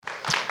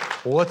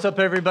What's up,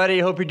 everybody?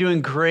 Hope you're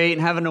doing great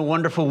and having a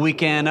wonderful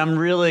weekend. I'm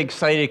really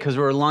excited because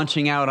we're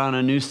launching out on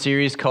a new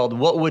series called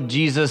What Would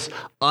Jesus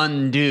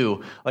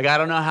Undo? Like, I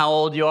don't know how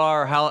old you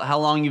are or how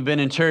long you've been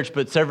in church,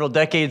 but several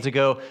decades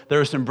ago, there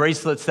were some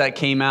bracelets that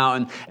came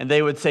out, and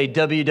they would say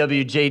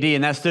WWJD,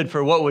 and that stood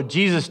for What Would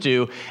Jesus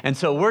Do? And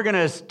so we're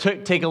going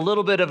to take a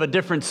little bit of a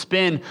different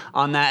spin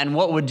on that, and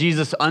what would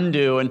Jesus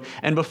undo?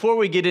 And before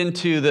we get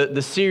into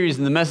the series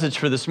and the message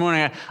for this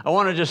morning, I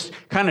want to just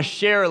kind of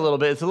share a little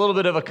bit. It's a little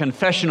bit of a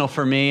confessional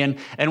for me,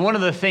 and one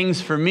of the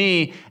things for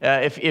me,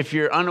 if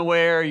you're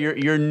unaware,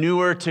 you're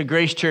newer to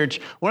Grace Church,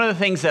 one of the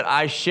things that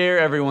I share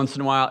every once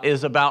in a while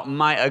is about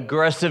my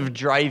aggressive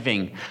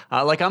driving.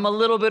 Like, I'm a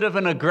little bit of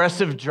an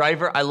aggressive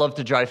driver. I love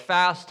to drive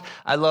fast.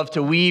 I love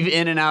to weave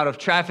in and out of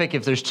traffic.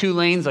 If there's two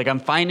lanes, like, I'm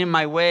finding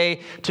my way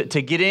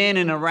to get in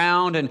and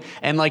around, and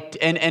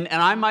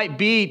I might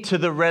be to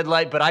the red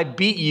light, but I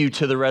beat you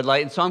to the red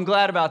light, and so I'm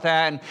glad about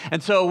that.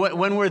 And so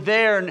when we're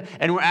there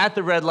and we're at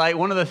the red light,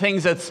 one of the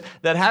things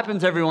that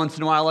happens every once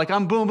in a while, like,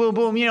 I'm boom, boom,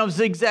 boom,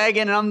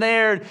 zigzagging, and I'm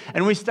there,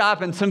 and we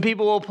stop, and some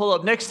people will pull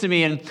up next to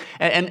me,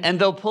 and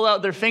they'll pull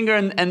out their finger,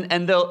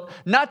 and they'll,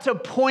 not to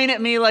point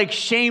at me like,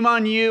 shame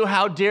on you,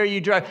 how dare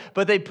you drive,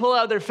 but they pull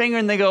out their finger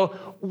and they go,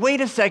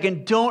 wait a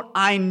second, don't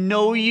I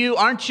know you?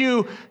 Aren't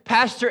you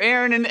Pastor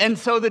Aaron? And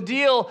so the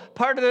deal,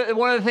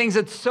 one of the things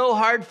that's so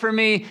hard for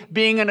me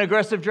being an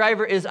aggressive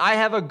driver is I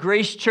have a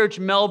Grace Church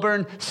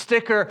Melbourne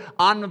sticker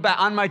on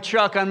my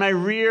truck, on my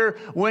rear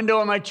window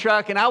of my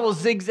truck, and I will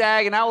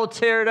zigzag and I will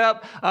tear it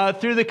up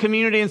through the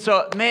community. And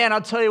so, man,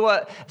 I'll tell you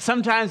what,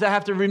 sometimes I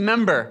have to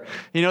remember,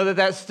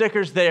 that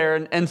sticker's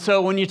there. And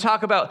so when you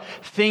talk about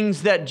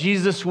things that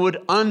Jesus would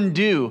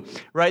undo,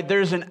 right,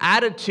 there's an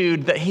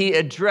attitude that he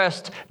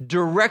addressed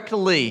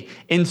directly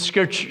in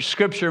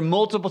Scripture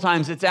multiple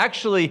times. It's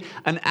actually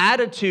an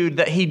attitude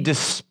that he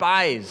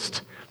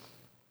despised.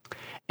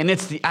 And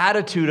it's the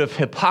attitude of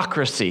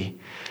hypocrisy.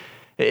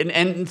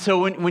 And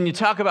so when you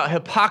talk about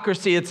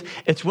hypocrisy,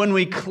 it's when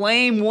we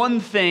claim one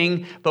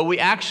thing, but we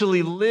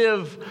actually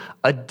live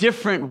a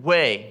different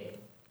way.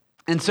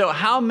 And so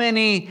how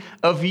many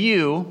of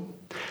you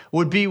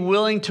would be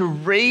willing to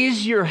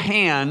raise your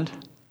hand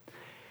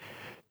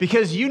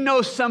because you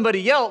know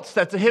somebody else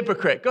that's a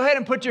hypocrite? Go ahead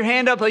and put your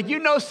hand up like you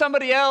know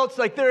somebody else,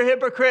 like they're a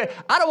hypocrite.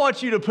 I don't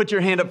want you to put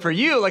your hand up for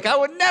you. Like, I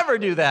would never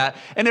do that.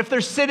 And if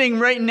they're sitting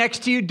right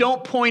next to you,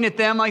 don't point at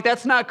them. Like,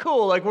 that's not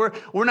cool. Like,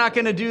 we're not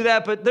going to do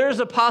that. But there's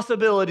a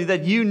possibility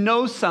that you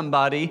know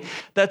somebody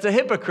that's a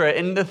hypocrite.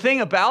 And the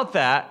thing about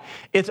that,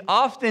 it's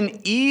often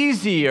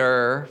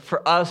easier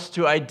for us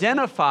to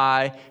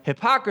identify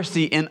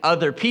hypocrisy in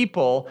other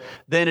people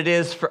than it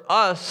is for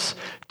us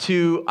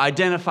to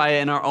identify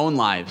it in our own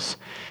lives.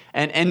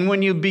 And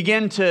when you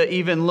begin to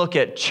even look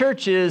at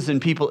churches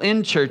and people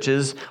in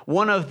churches,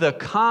 one of the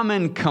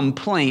common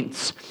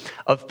complaints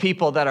of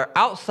people that are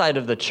outside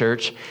of the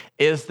church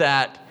is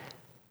that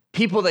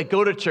people that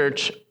go to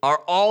church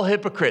are all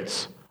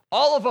hypocrites.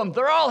 All of them,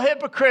 they're all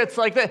hypocrites.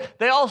 Like,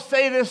 they all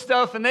say this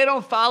stuff and they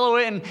don't follow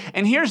it.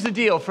 And here's the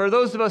deal. For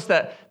those of us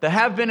that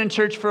have been in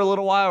church for a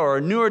little while or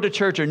are newer to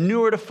church or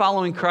newer to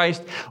following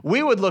Christ,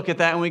 we would look at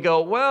that and we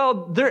go,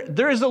 well,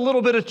 there is a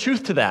little bit of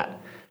truth to that.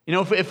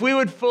 If we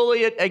would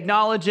fully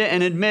acknowledge it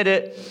and admit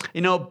it,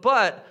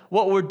 but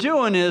what we're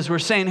doing is we're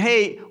saying,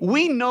 hey,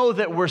 we know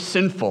that we're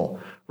sinful,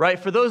 right?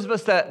 For those of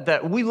us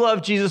that we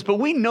love Jesus, but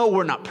we know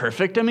we're not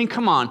perfect. I mean,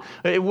 come on.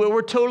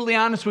 We're totally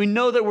honest. We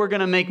know that we're going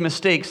to make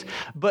mistakes.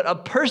 But a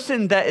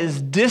person that is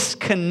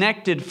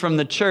disconnected from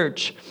the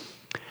church,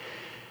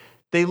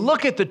 they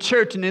look at the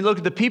church and they look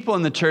at the people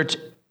in the church,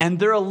 and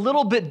they're a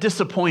little bit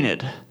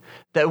disappointed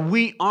that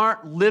we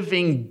aren't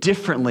living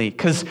differently.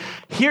 Because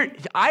here,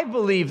 I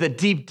believe that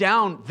deep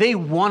down, they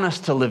want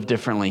us to live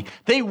differently.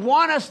 They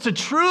want us to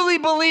truly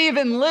believe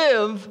and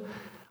live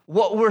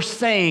what we're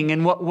saying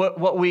and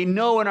what we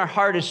know in our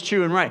heart is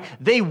true and right.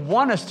 They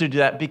want us to do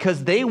that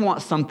because they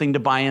want something to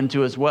buy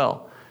into as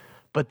well.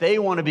 But they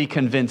want to be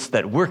convinced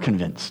that we're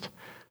convinced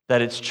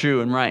that it's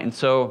true and right. And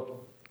so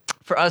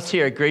for us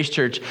here at Grace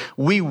Church,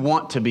 we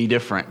want to be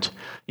different.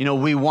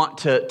 We want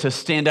to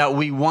stand out.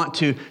 We want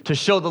to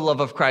show the love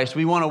of Christ.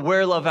 We want to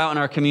wear love out in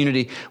our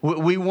community.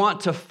 We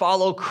want to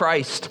follow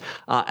Christ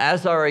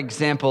as our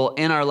example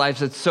in our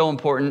lives. It's so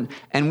important.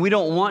 And we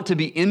don't want to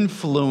be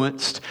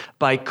influenced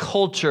by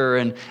culture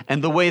and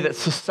the way that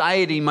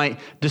society might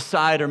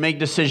decide or make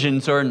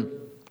decisions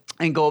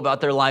and go about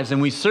their lives. And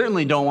we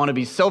certainly don't want to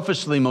be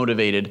selfishly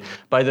motivated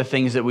by the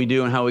things that we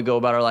do and how we go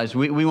about our lives.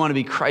 We want to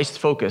be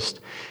Christ-focused.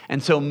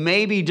 And so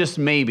maybe, just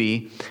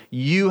maybe,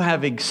 you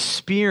have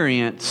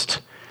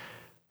experienced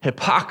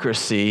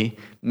hypocrisy,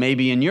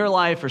 maybe in your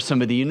life or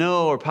somebody you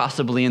know, or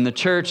possibly in the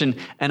church. And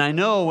I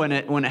know when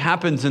it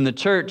happens in the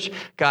church,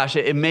 gosh,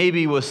 it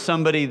maybe was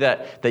somebody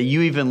that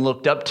you even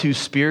looked up to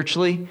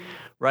spiritually,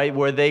 right?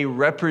 Where they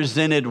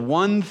represented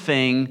one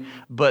thing,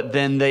 but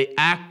then they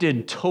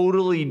acted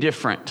totally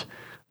different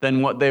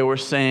than what they were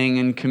saying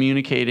and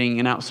communicating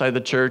and outside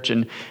the church.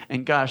 And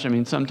gosh, I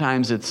mean,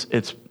 sometimes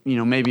it's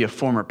maybe a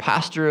former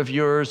pastor of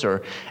yours,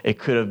 or it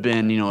could have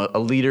been, a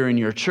leader in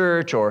your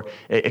church, or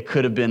it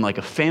could have been like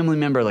a family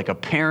member, like a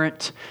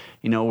parent,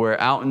 where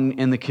out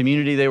in the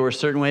community they were a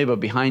certain way, but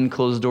behind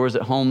closed doors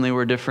at home they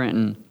were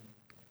different.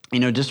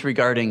 And just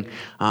regarding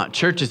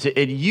churches,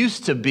 it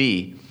used to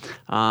be,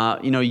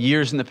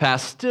 years in the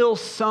past, still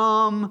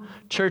some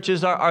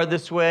churches are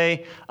this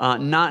way,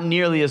 not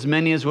nearly as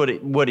many as what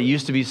it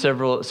used to be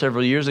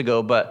several years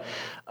ago, but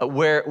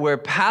where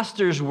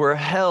pastors were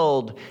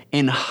held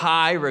in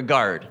high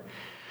regard.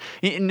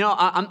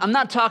 I'm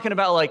not talking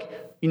about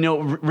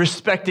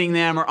respecting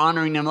them or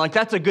honoring them. Like,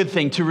 that's a good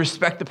thing to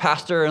respect the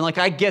pastor. And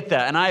I get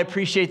that. And I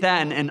appreciate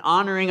that and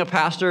honoring a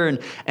pastor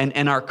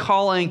and our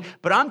calling.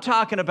 But I'm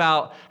talking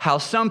about how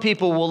some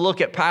people will look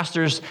at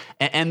pastors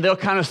and they'll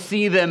kind of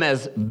see them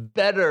as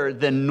better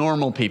than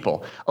normal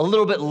people, a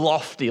little bit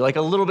lofty, like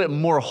a little bit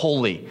more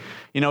holy,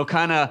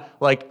 kind of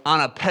like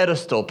on a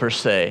pedestal per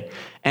se.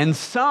 And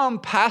some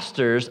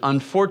pastors,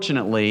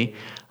 unfortunately,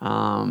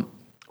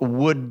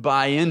 would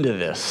buy into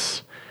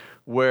this,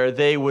 where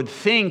they would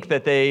think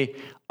that they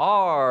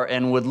are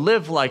and would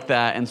live like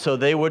that, and so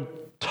they would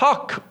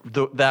talk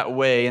that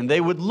way, and they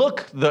would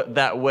look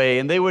that way,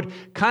 and they would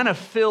kind of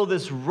fill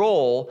this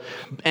role,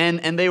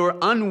 and they were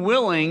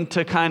unwilling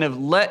to kind of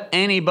let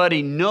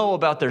anybody know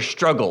about their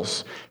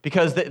struggles,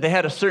 because they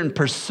had a certain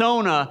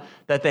persona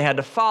that they had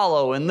to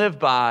follow and live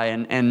by,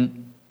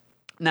 and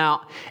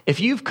now, if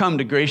you've come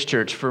to Grace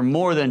Church for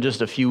more than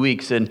just a few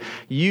weeks, and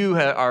you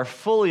are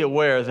fully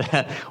aware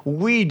that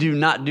we do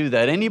not do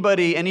that.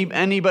 Anybody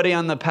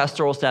on the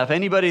pastoral staff,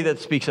 anybody that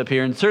speaks up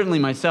here, and certainly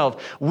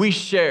myself, we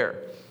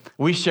share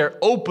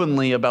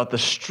openly about the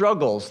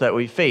struggles that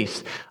we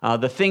face,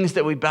 the things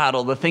that we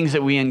battle, the things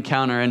that we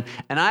encounter. And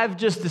I've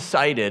just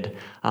decided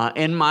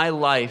in my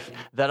life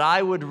that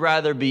I would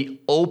rather be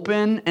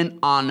open and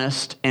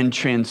honest and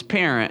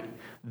transparent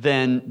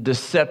than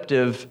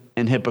deceptive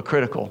and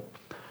hypocritical.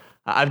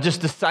 I've just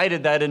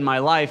decided that in my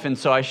life, and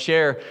so I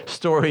share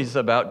stories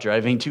about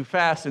driving too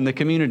fast in the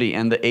community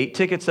and the 8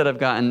 tickets that I've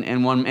gotten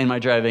in my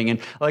driving. And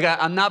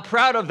I'm not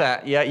proud of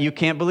that. Yeah, you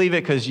can't believe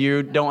it because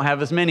you don't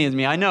have as many as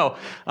me. I know.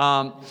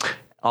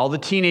 All the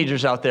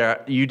teenagers out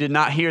there, you did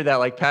not hear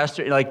that.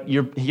 Pastor,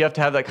 you have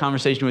to have that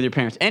conversation with your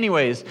parents.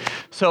 Anyways,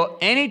 so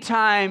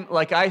anytime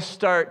I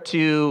start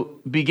to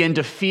begin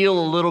to feel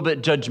a little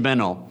bit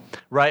judgmental,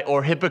 right,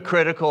 or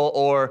hypocritical,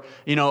 or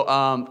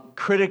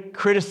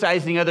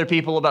criticizing other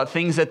people about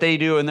things that they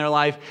do in their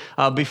life,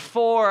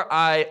 before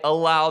I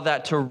allow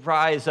that to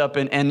rise up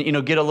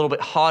and get a little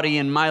bit haughty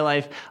in my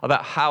life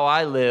about how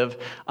I live,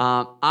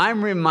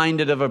 I'm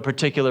reminded of a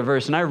particular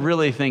verse, and I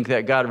really think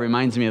that God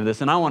reminds me of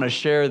this, and I want to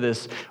share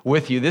this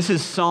with you. This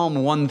is Psalm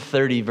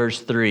 130,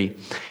 verse 3.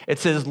 It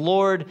says,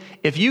 "Lord,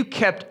 if you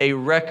kept a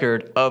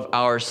record of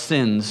our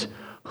sins,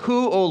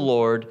 who, O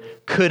Lord,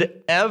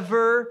 could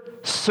ever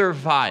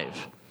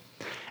survive?"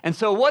 And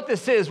so what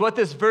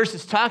this verse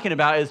is talking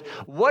about is,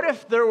 what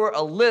if there were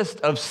a list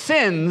of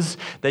sins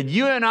that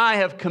you and I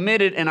have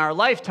committed in our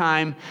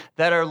lifetime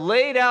that are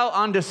laid out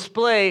on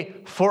display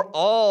for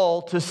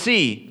all to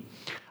see?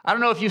 I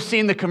don't know if you've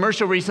seen the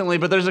commercial recently,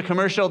 but there's a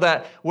commercial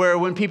where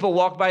when people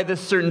walk by this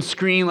certain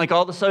screen,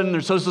 all of a sudden their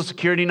social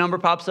security number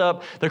pops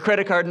up, their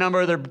credit card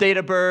number, their date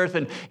of birth,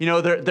 and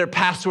their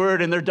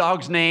password and their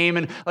dog's name,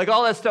 and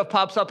all that stuff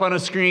pops up on a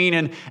screen,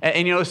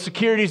 and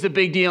security's a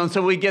big deal, and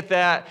so we get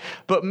that.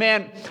 But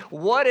man,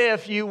 what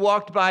if you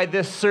walked by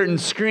this certain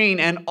screen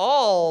and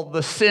all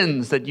the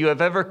sins that you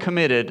have ever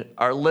committed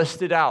are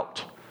listed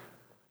out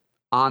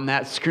on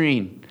that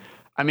screen?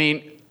 I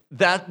mean,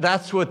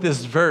 that's what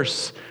this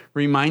verse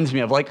reminds me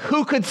of.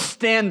 Who could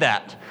stand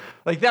that?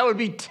 That would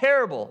be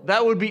terrible.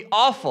 That would be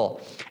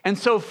awful. And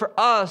so for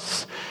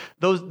us,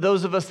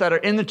 those of us that are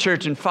in the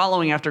church and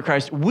following after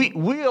Christ,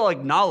 we'll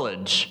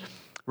acknowledge,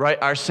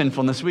 right, our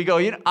sinfulness. We go,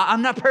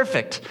 I'm not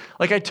perfect.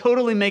 I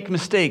totally make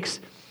mistakes.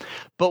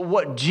 But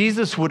what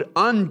Jesus would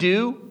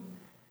undo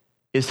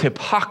is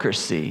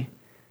hypocrisy,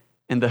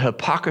 and the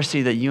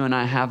hypocrisy that you and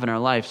I have in our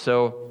life.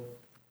 So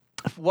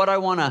what I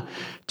want to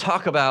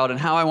talk about and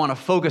how I want to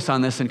focus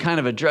on this and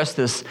kind of address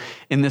this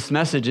in this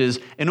message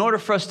is, in order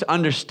for us to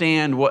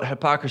understand what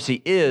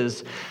hypocrisy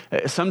is,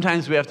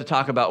 sometimes we have to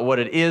talk about what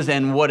it is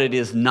and what it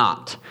is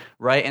not,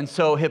 right? And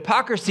so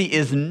hypocrisy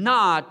is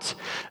not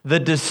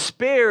the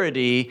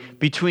disparity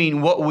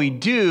between what we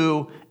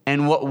do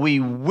and what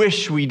we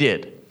wish we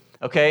did,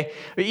 okay?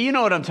 You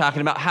know what I'm talking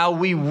about, how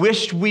we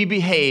wished we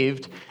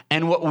behaved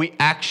and what we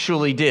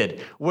actually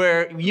did.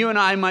 Where you and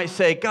I might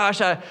say,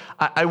 gosh,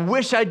 I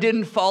wish I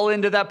didn't fall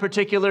into that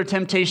particular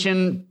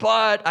temptation,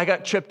 but I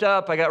got tripped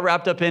up, I got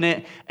wrapped up in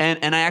it,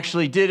 and I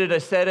actually did it, I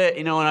said it,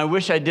 and I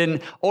wish I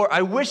didn't. Or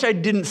I wish I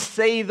didn't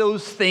say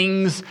those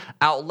things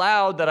out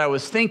loud that I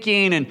was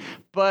thinking,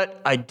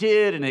 but I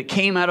did, and it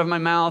came out of my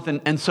mouth.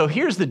 And so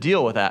here's the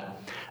deal with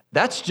that.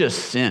 That's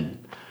just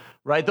sin.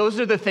 right? Those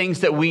are the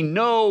things that we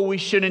know we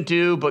shouldn't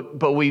do,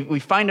 but we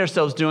find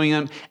ourselves doing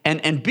them.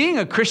 And being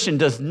a Christian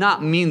does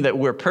not mean that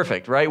we're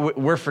perfect, right?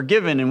 We're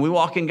forgiven and we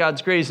walk in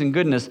God's grace and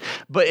goodness,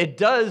 but it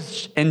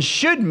does and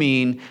should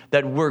mean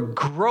that we're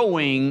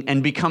growing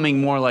and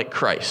becoming more like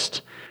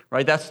Christ,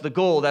 right? That's the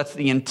goal. That's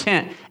the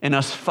intent in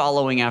us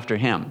following after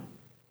him.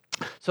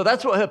 So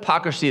that's what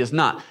hypocrisy is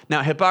not.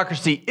 Now,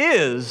 hypocrisy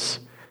is,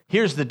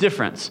 here's the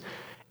difference.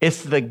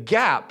 It's the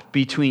gap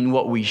between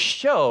what we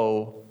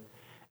show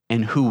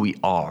and who we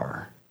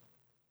are.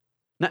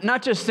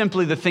 Not just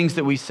simply the things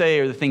that we say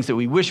or the things that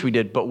we wish we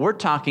did, but we're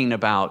talking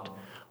about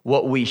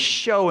what we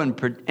show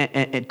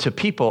to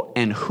people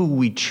and who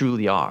we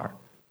truly are.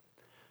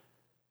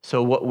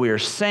 So what we're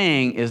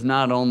saying is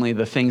not only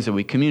the things that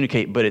we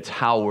communicate, but it's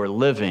how we're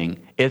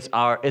living. It's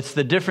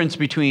the difference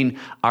between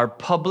our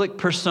public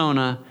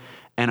persona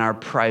and our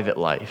private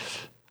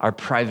life, our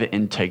private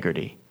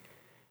integrity.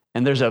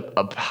 And there's a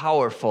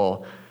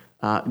powerful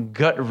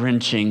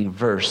gut-wrenching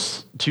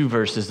two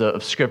verses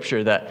of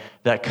Scripture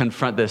that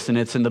confront this, and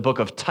it's in the book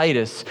of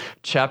Titus,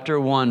 chapter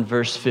 1,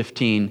 verse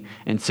 15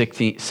 and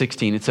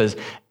 16. It says,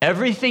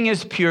 "Everything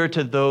is pure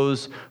to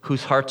those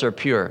whose hearts are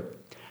pure,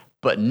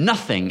 but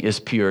nothing is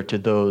pure to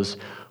those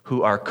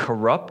who are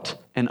corrupt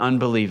and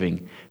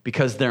unbelieving,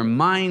 because their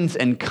minds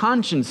and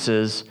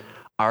consciences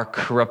are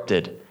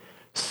corrupted.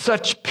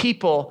 Such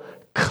people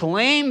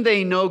claim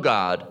they know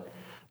God,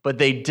 but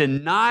they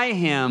deny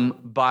him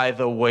by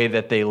the way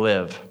that they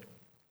live.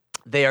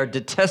 They are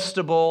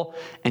detestable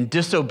and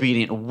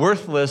disobedient,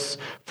 worthless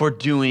for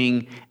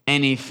doing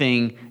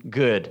anything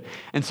good."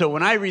 And so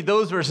when I read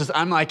those verses,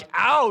 I'm like,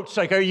 ouch,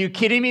 like, are you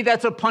kidding me?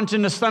 That's a punch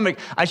in the stomach.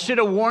 I should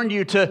have warned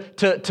you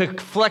to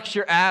flex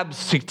your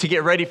abs to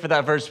get ready for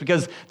that verse,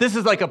 because this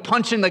is like a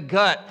punch in the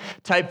gut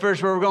type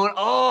verse where we're going,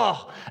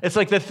 oh, it's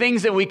like the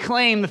things that we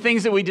claim, the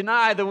things that we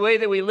deny, the way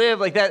that we live,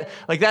 like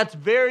that's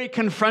very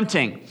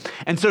confronting.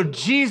 And so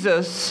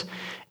Jesus,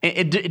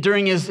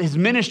 during his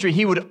ministry,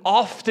 he would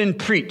often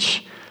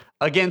preach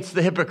against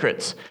the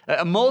hypocrites.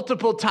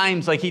 Multiple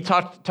times, like he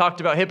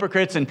talked about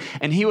hypocrites, and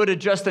he would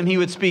address them. He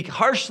would speak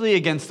harshly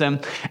against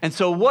them. And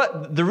so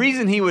the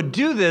reason he would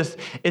do this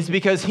is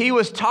because he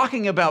was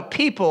talking about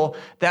people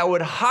that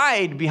would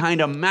hide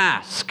behind a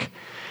mask.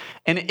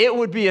 And it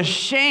would be a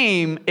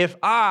shame if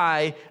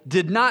I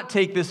did not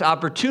take this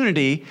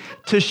opportunity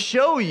to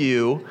show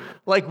you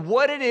like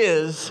what it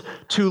is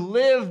to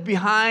live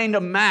behind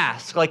a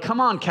mask. Like, come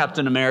on,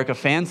 Captain America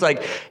fans.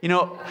 Like,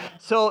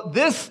 so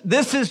this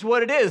is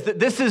what it is.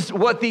 This is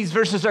what these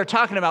verses are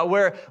talking about,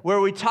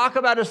 where we talk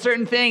about a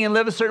certain thing and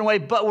live a certain way,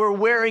 but we're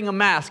wearing a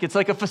mask. It's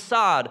like a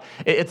facade.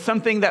 It's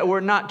something that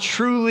we're not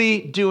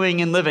truly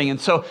doing and living. And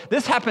so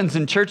this happens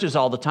in churches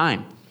all the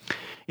time.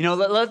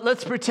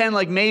 Let's pretend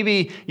like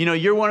maybe,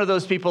 you're one of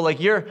those people, like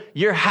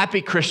you're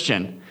happy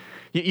Christian.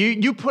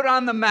 You put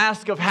on the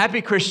mask of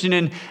happy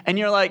Christian and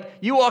you're like,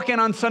 you walk in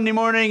on Sunday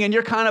morning and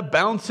you're kind of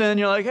bouncing.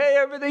 You're like, hey,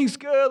 everything's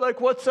good.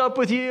 Like, what's up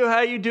with you?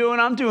 How you doing?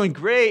 I'm doing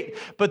great.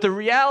 But the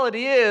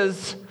reality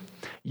is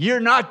you're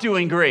not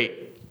doing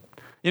great.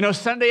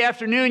 Sunday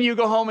afternoon, you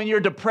go home and you're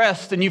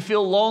depressed and you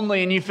feel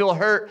lonely and you feel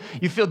hurt.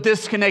 You feel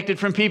disconnected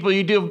from people.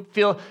 You do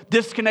feel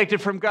disconnected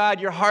from God.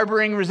 You're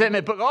harboring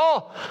resentment. But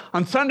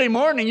on Sunday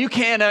morning, you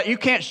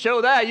can't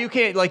show that. You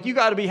can't, you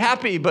got to be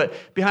happy. But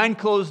behind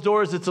closed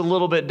doors, it's a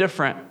little bit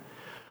different.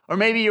 Or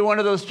maybe you're one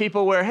of those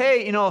people where,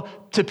 hey,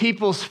 to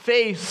people's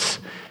face,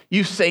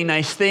 you say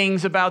nice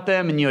things about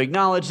them and you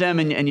acknowledge them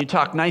and you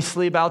talk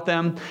nicely about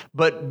them.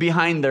 But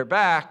behind their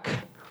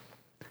back,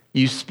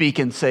 you speak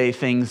and say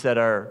things that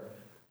are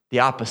the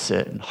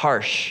opposite, and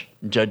harsh,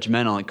 and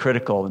judgmental, and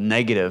critical, and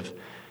negative.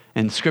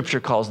 And Scripture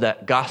calls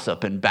that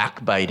gossip and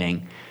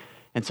backbiting.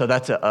 And so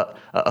that's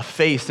a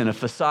face and a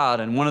facade.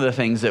 And one of the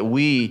things that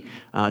we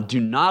do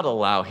not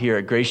allow here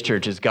at Grace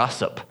Church is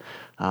gossip.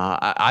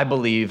 I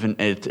believe,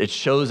 and it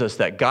shows us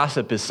that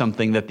gossip is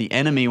something that the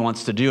enemy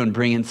wants to do and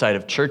bring inside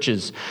of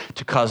churches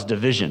to cause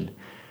division,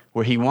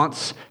 where he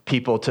wants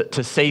people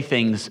to say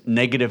things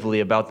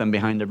negatively about them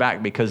behind their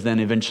back, because then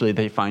eventually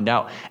they find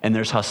out, and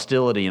there's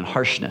hostility and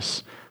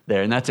harshness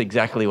there. And that's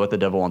exactly what the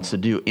devil wants to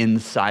do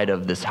inside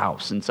of this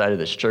house, inside of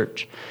this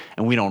church.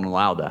 And we don't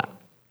allow that.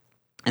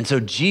 And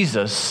so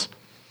Jesus,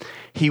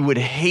 he would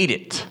hate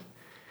it.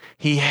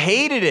 He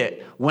hated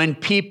it when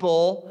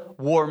people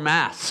wore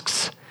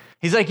masks.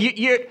 He's like,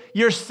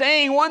 you're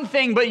saying one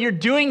thing, but you're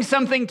doing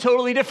something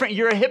totally different.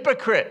 You're a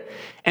hypocrite.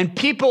 And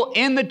people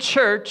in the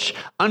church,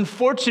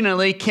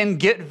 unfortunately, can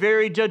get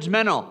very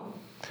judgmental.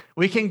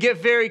 We can get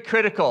very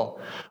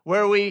critical,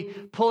 where we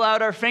pull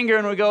out our finger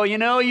and we go,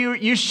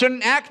 you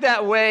shouldn't act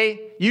that way.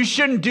 You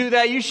shouldn't do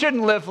that. You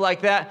shouldn't live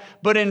like that.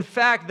 But in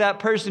fact, that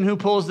person who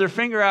pulls their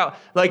finger out,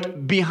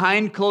 like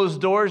behind closed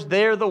doors,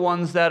 they're the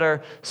ones that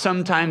are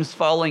sometimes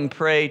falling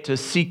prey to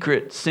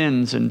secret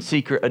sins and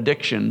secret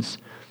addictions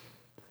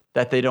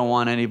that they don't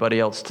want anybody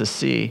else to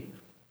see.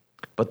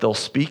 But they'll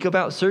speak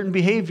about certain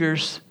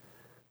behaviors,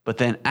 but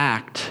then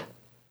act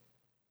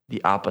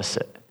the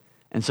opposite.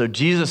 And so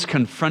Jesus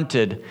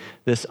confronted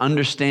this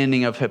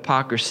understanding of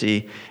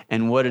hypocrisy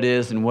and what it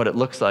is and what it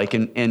looks like.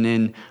 And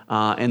in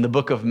the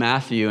book of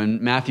Matthew,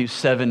 in Matthew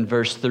 7,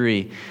 verse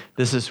 3,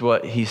 this is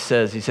what he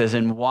says. He says,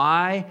 "And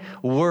why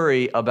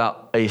worry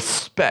about a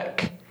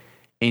speck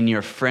in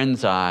your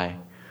friend's eye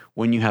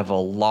when you have a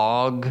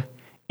log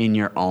in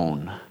your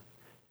own?"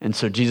 And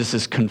so Jesus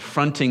is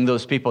confronting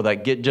those people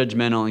that get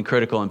judgmental and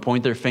critical and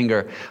point their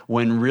finger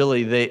when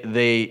really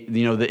they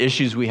the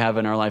issues we have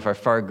in our life are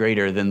far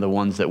greater than the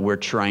ones that we're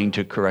trying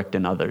to correct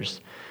in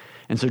others.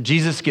 And so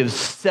Jesus gives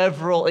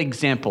several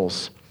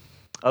examples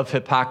of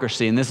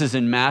hypocrisy. And this is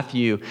in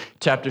Matthew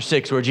chapter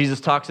 6, where Jesus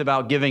talks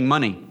about giving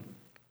money.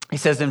 He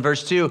says in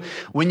verse 2,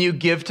 "When you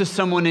give to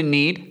someone in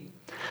need,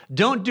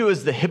 don't do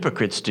as the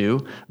hypocrites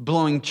do,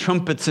 blowing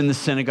trumpets in the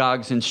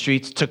synagogues and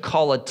streets to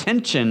call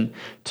attention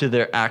to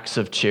their acts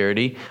of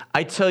charity.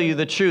 I tell you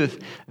the truth,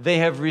 they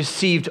have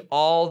received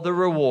all the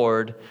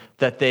reward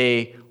that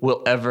they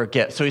will ever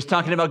get." So he's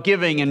talking about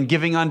giving and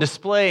giving on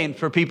display and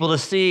for people to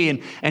see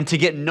and to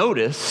get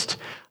noticed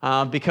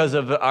because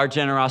of our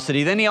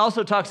generosity. Then he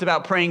also talks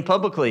about praying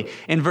publicly.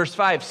 In verse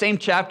 5, same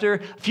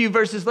chapter, a few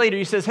verses later,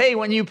 he says, "Hey,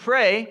 when you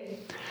pray,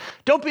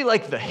 don't be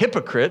like the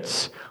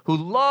hypocrites who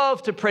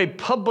love to pray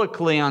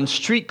publicly on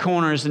street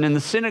corners and in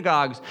the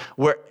synagogues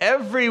where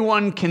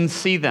everyone can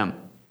see them.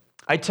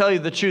 I tell you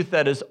the truth,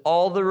 that is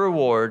all the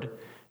reward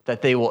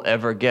that they will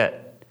ever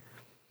get."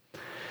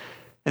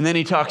 And then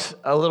he talks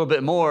a little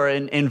bit more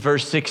in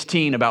verse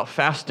 16 about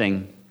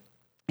fasting.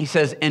 He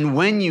says, "And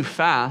when you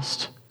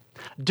fast,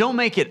 don't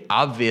make it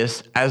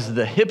obvious as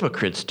the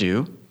hypocrites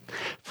do,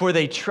 for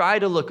they try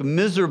to look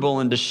miserable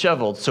and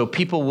disheveled so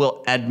people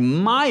will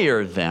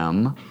admire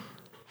them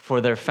for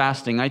their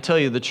fasting. I tell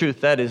you the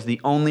truth, that is the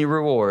only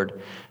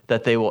reward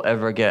that they will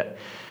ever get."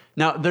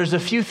 Now, there's a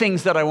few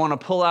things that I want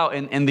to pull out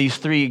in these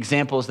three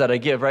examples that I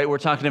give, right? We're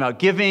talking about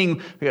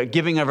giving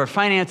of our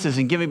finances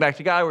and giving back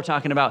to God. We're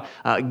talking about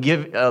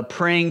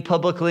praying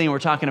publicly, and we're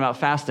talking about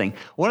fasting.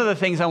 One of the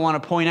things I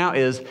want to point out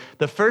is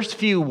the first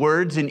few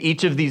words in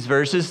each of these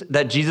verses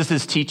that Jesus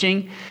is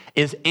teaching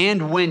is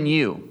 "and when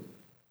you."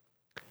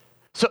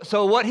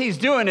 So what he's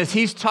doing is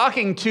he's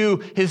talking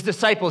to his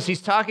disciples.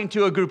 He's talking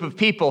to a group of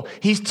people.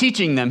 He's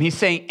teaching them. He's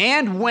saying,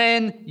 "and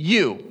when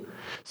you."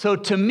 So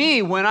to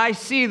me, when I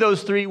see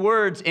those three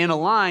words in a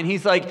line,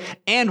 he's like,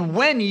 "and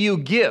when you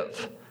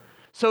give."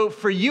 So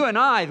for you and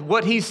I,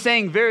 what he's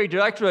saying very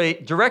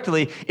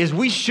directly is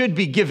we should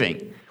be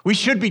giving. We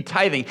should be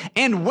tithing.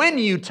 And when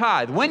you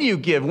tithe, when you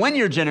give, when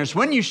you're generous,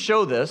 when you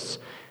show this,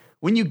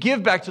 when you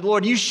give back to the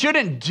Lord, you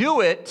shouldn't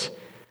do it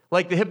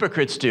like the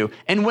hypocrites do.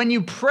 And when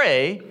you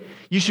pray,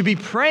 you should be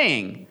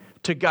praying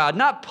to God,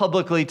 not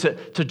publicly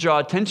to draw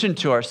attention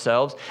to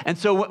ourselves. And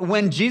so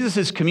when Jesus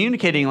is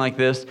communicating like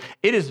this,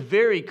 it is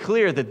very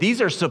clear that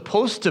these are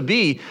supposed to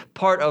be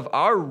part of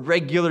our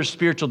regular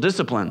spiritual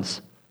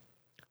disciplines.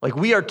 Like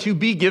we are to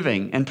be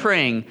giving and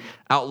praying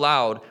out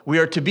loud. We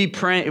are to be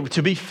praying,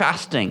 to be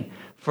fasting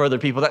for other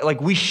people. Like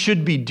we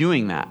should be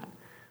doing that.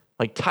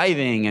 Like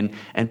tithing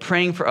and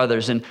praying for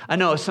others. And I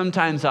know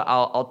sometimes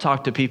I'll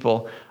talk to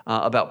people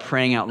about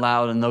praying out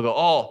loud, and they'll go,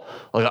 "Oh,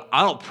 like,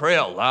 I don't pray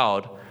out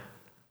loud."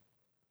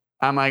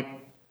 I'm like,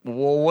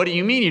 "Well, what do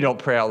you mean you don't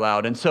pray out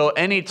loud?" And so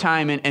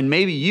anytime, and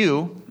maybe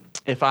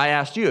if I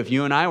asked you, if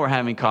you and I were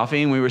having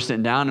coffee and we were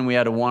sitting down and we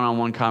had a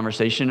one-on-one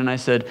conversation, and I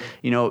said,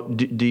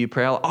 do you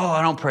pray out loud? "Oh,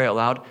 I don't pray out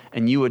loud."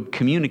 And you would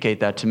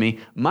communicate that to me.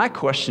 My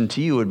question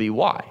to you would be,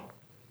 why?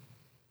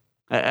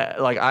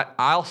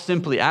 I'll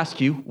simply ask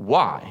you,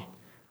 why?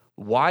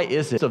 Why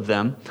is it of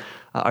them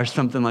are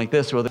something like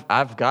this? Well,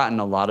 I've gotten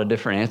a lot of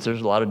different answers,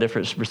 a lot of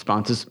different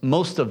responses.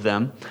 Most of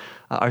them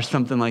are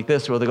something like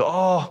this, where they go,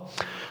 "Oh,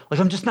 like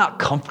I'm just not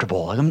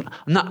comfortable. Like I'm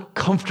not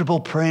comfortable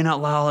praying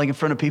out loud like in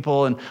front of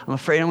people, and I'm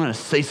afraid I'm going to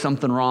say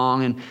something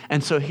wrong."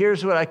 And so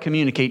here's what I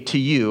communicate to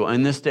you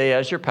on this day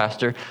as your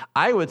pastor.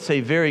 I would say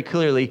very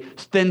clearly,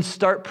 then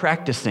start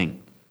practicing.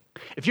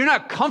 If you're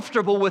not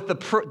comfortable with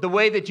the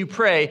way that you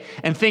pray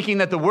and thinking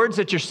that the words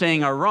that you're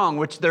saying are wrong,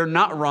 which they're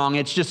not wrong,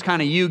 it's just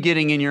kind of you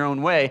getting in your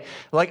own way,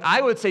 like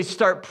I would say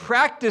start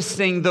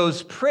practicing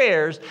those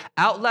prayers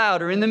out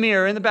loud or in the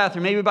mirror, in the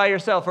bathroom, maybe by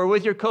yourself or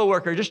with your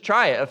coworker. Just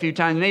try it a few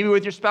times, maybe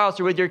with your spouse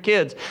or with your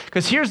kids.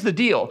 Because here's the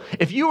deal.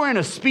 If you were in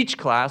a speech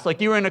class,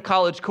 like you were in a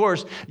college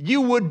course,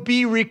 you would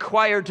be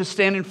required to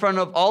stand in front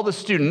of all the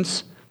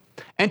students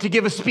and to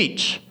give a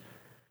speech.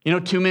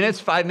 2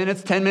 minutes, 5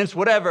 minutes, 10 minutes,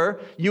 whatever,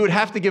 you would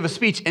have to give a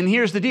speech. And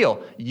here's the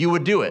deal. You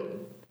would do it.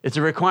 It's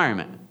a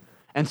requirement.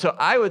 And so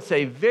I would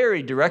say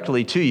very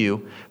directly to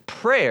you,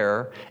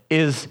 prayer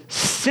is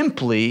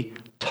simply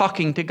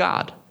talking to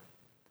God.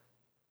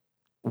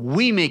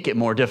 We make it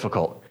more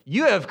difficult.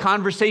 You have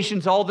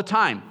conversations all the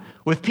time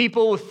with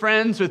people, with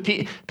friends, with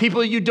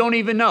people you don't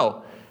even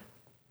know.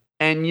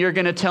 And you're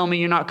going to tell me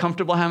you're not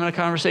comfortable having a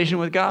conversation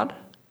with God?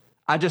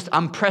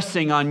 I'm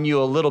pressing on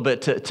you a little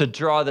bit to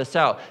draw this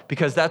out,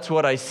 because that's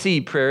what I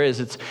see prayer is.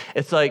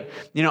 It's like,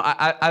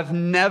 I've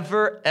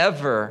never,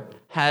 ever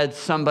had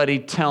somebody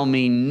tell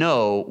me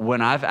no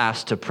when I've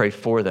asked to pray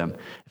for them.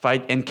 If I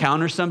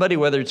encounter somebody,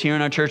 whether it's here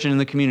in our church and in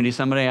the community,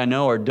 somebody I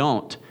know or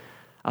don't,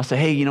 I'll say,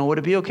 hey, would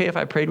it be okay if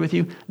I prayed with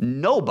you?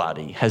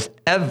 Nobody has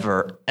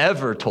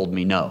ever told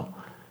me no.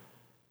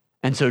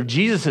 And so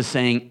Jesus is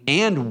saying,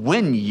 and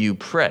when you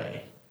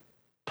pray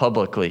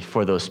publicly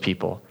for those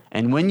people,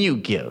 and when you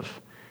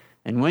give,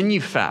 and when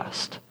you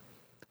fast,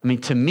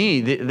 to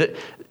me, the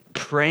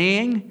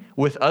praying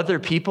with other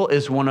people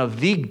is one of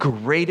the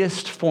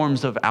greatest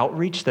forms of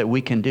outreach that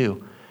we can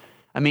do.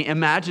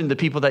 Imagine the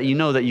people that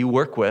that you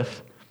work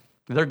with,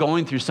 they're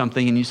going through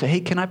something, and you say, hey,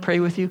 can I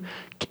pray with you?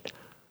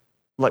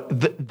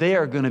 They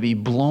are going to be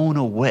blown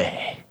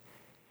away,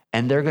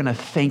 and they're going to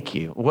thank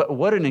you.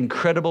 What an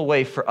incredible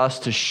way for us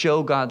to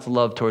show God's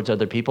love towards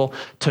other people,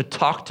 to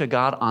talk to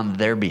God on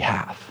their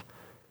behalf.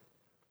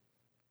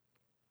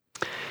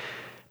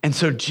 And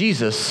so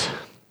Jesus,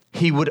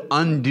 he would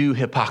undo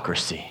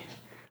hypocrisy,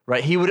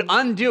 right? He would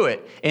undo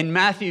it. In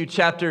Matthew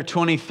chapter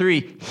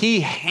 23, he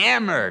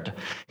hammers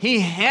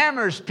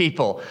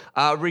people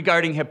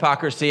regarding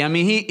hypocrisy.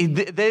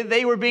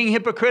 They were being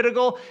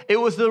hypocritical. It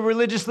was the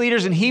religious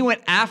leaders, and he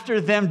went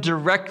after them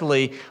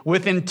directly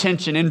with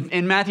intention.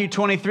 In Matthew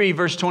 23,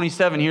 verse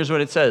 27, here's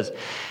what it says.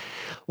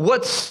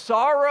 What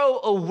sorrow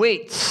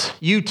awaits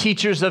you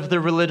teachers of the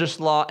religious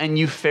law and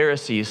you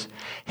Pharisees,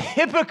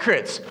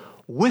 hypocrites,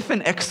 with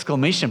an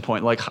exclamation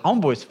point, like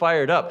homeboy's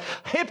fired up.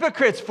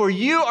 Hypocrites, for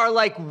you are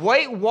like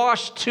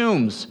whitewashed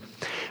tombs,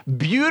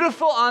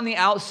 beautiful on the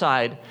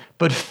outside,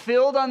 but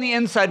filled on the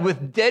inside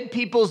with dead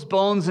people's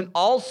bones and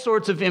all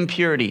sorts of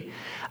impurity.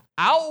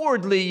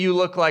 Outwardly, you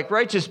look like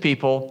righteous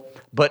people,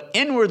 but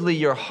inwardly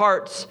your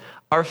hearts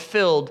are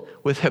filled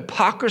with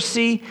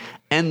hypocrisy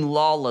and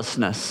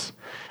lawlessness.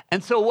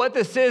 And so what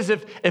this is,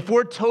 if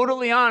we're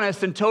totally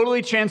honest and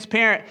totally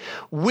transparent,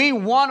 we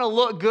want to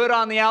look good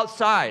on the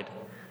outside.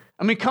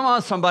 Come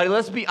on, somebody,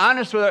 let's be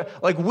honest with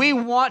it. We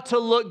want to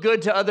look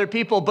good to other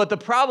people, but the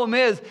problem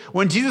is,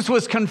 when Jesus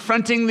was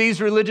confronting these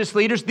religious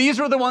leaders, these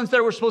were the ones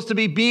that were supposed to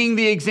be being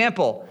the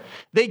example.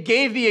 They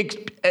gave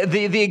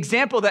the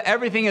example that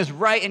everything is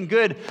right and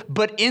good,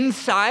 but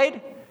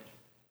inside,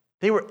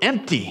 they were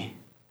empty,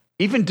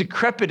 even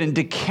decrepit and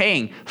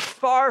decaying,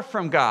 far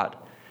from God.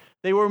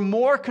 They were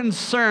more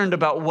concerned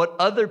about what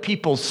other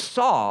people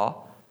saw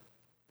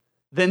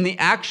than the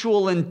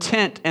actual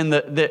intent and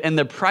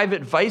the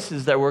private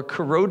vices that were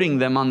corroding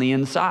them on the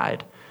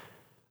inside.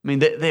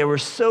 They were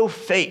so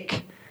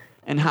fake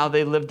in how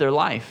they lived their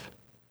life.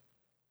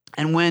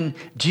 And when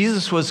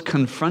Jesus was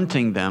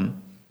confronting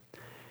them,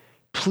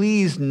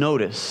 please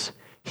notice,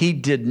 he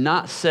did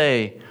not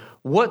say,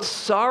 what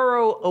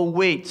sorrow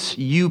awaits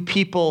you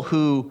people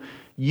who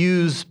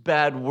use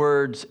bad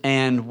words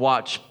and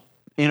watch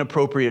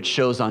inappropriate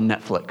shows on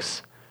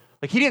Netflix.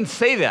 He didn't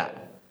say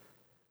that.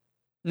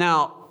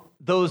 Now,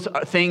 those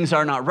things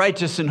are not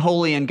righteous and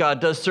holy, and God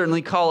does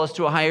certainly call us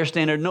to a higher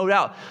standard, no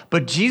doubt.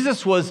 But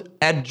Jesus was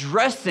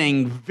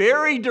addressing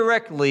very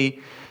directly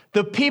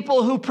the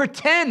people who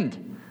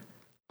pretend,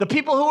 the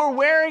people who are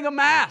wearing a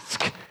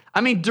mask.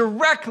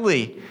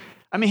 Directly.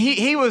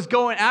 He was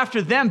going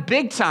after them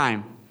big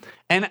time.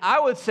 And I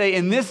would say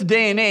in this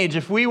day and age,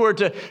 if we were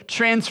to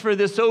transfer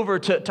this over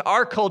to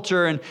our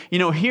culture and,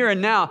 here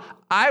and now,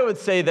 I would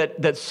say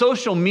that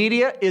social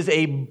media is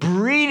a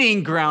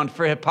breeding ground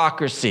for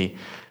hypocrisy.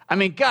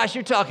 Gosh,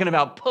 you're talking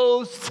about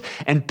posts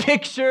and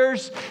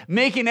pictures,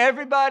 making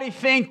everybody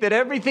think that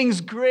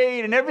everything's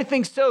great and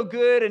everything's so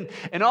good,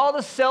 and all the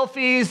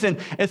selfies, and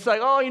it's like,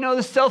 oh,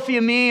 the selfie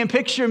of me and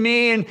picture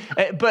me,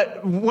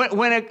 but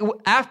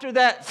after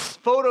that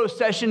photo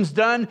session's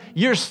done,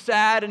 you're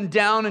sad and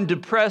down and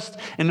depressed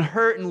and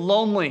hurt and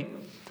lonely.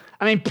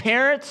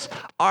 Parents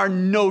are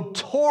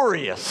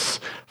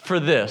notorious for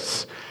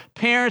this.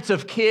 Parents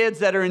of kids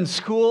that are in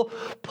school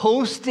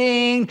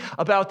posting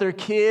about their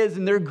kids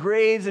and their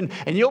grades, and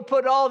you'll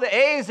put all the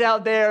A's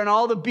out there and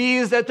all the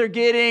B's that they're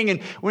getting,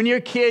 and when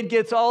your kid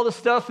gets all the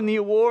stuff and the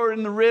award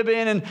and the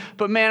ribbon,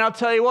 but man, I'll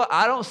tell you what,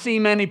 I don't see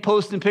many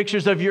posting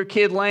pictures of your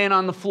kid laying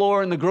on the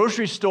floor in the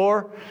grocery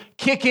store,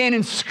 kicking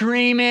and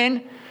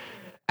screaming,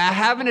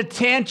 having a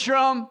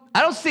tantrum.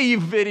 I don't see you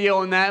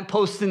videoing that and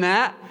posting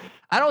that.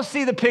 I don't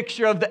see the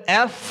picture of the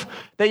F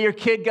that your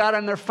kid got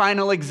on their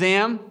final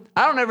exam.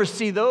 I don't ever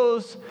see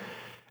those.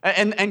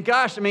 And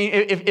gosh,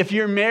 if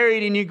you're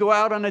married and you go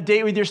out on a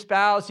date with your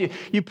spouse,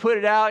 you put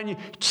it out and you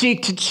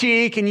cheek to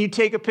cheek and you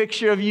take a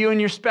picture of you and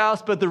your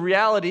spouse. But the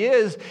reality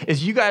is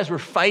you guys were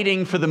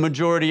fighting for the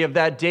majority of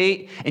that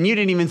date and you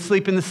didn't even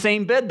sleep in the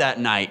same bed that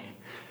night.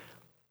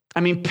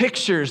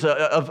 Pictures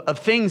of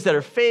things that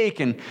are fake,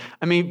 and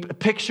a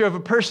picture of a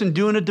person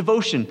doing a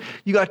devotion.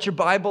 You got your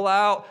Bible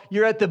out,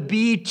 you're at the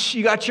beach,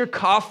 you got your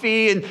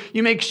coffee, and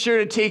you make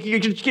sure to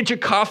get your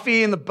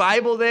coffee and the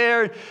Bible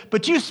there,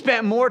 but you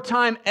spent more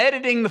time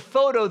editing the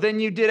photo than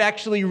you did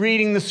actually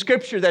reading the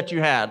scripture that you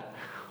had.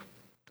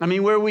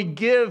 Where we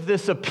give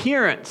this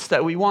appearance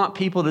that we want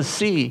people to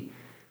see.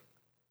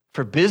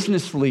 For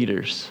business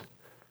leaders,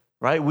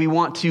 right? We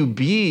want to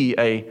be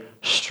a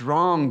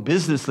strong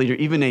business leader,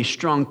 even a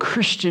strong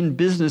Christian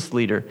business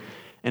leader.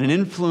 and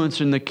an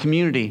influencer in the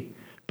community.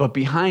 But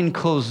behind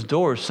closed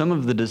doors, some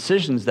of the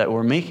decisions that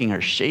we're making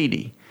are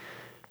shady,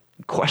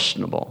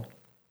 questionable.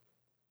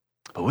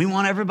 But we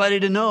want everybody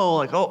to know,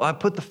 like, oh, I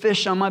put the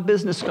fish on my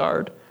business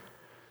card.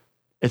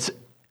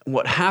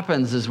 What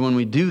happens is when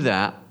we do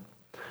that,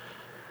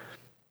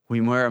 we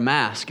wear a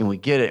mask and we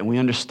get it and we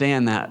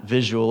understand that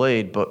visual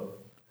aid, but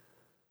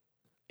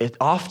it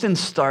often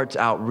starts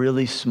out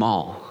really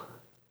small.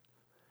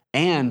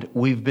 And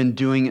we've been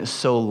doing it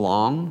so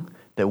long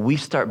that we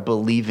start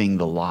believing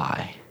the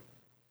lie,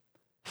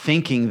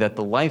 thinking that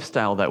the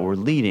lifestyle that we're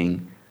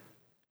leading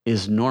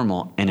is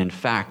normal, and in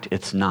fact,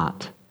 it's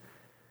not.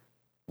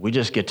 We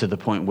just get to the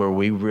point where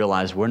we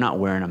realize we're not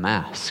wearing a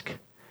mask.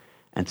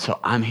 And so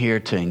I'm here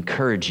to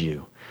encourage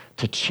you,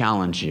 to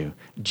challenge you.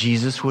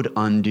 Jesus would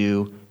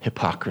undo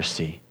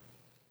hypocrisy.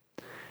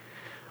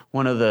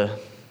 One of the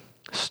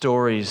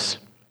stories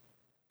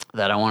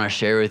that I want to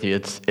share with you,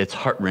 it's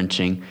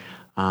heart-wrenching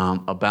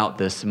about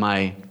this.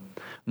 My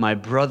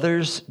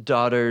brother's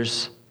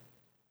daughter's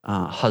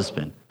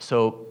husband,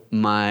 so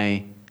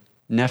my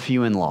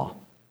nephew-in-law,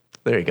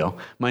 there you go.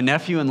 My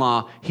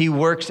nephew-in-law, he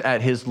works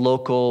at his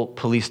local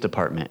police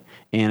department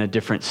in a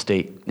different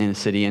state, in a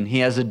city, and he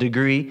has a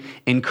degree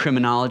in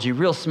criminology.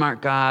 Real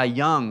smart guy,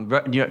 young,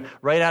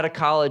 right out of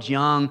college,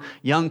 young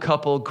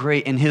couple,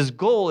 great. And his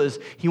goal is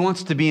he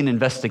wants to be an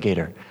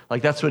investigator.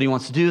 Like, that's what he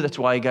wants to do. That's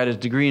why he got his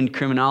degree in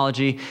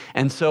criminology.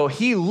 And so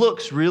he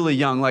looks really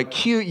young, like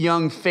cute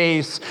young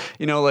face,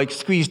 like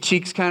squeezed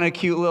cheeks kind of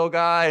cute little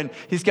guy. And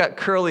he's got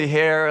curly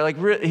hair. Like,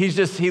 he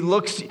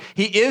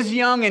is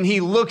young and he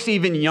looks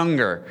even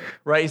younger,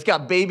 right? He's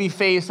got baby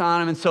face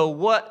on him. And so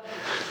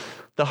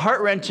the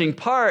heart-wrenching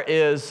part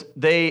is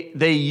they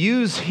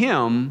use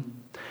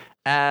him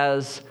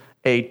as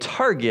a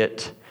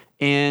target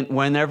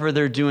whenever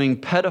they're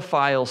doing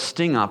pedophile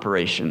sting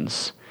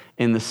operations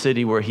in the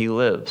city where he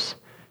lives.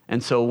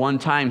 And so one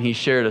time he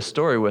shared a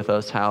story with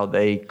us how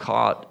they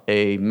caught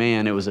a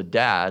man, it was a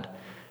dad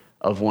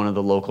of one of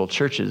the local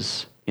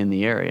churches in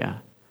the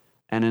area.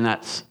 And then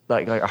that's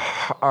like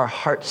our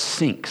heart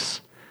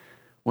sinks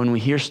when we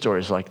hear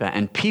stories like that.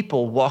 And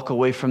people walk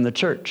away from the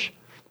church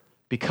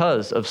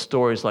because of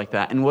stories like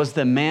that. And was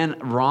the man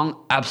wrong?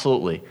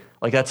 Absolutely.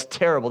 Like, that's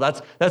terrible.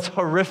 That's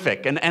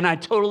horrific. And I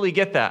totally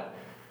get that.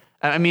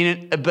 I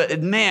mean,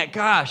 but man,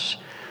 gosh.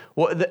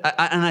 And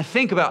I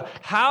think about,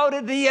 how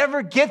did they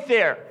ever get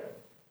there?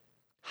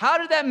 How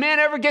did that man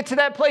ever get to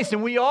that place?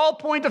 And we all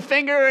point the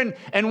finger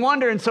and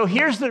wonder. And so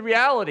here's the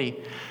reality.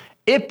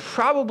 It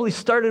probably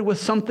started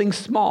with something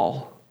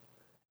small.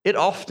 It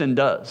often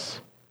does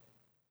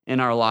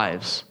in our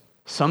lives.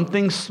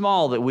 Something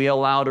small that we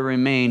allow to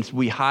remain,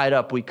 we hide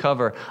up, we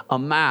cover, a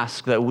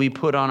mask that we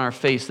put on our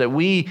face, that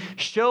we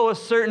show a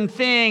certain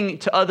thing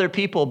to other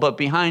people, but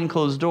behind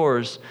closed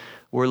doors,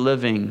 we're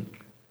living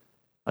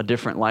a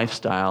different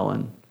lifestyle.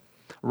 And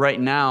right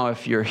now,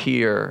 if you're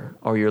here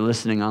or you're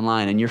listening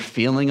online and you're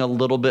feeling a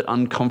little bit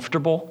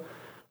uncomfortable,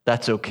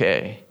 that's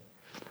okay.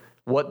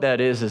 What that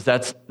is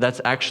that's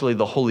actually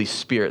the Holy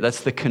Spirit.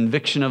 That's the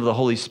conviction of the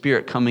Holy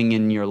Spirit coming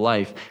in your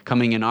life,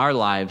 coming in our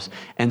lives.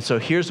 And so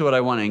here's what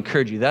I want to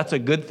encourage you. That's a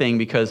good thing,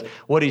 because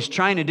what he's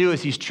trying to do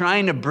is he's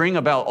trying to bring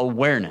about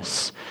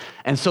awareness.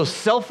 And so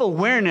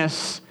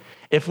self-awareness,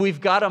 if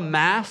we've got a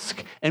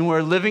mask and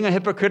we're living a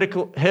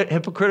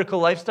hypocritical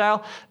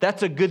lifestyle,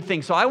 that's a good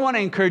thing. So I want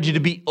to encourage you to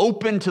be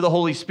open to the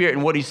Holy Spirit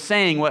and what he's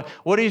saying,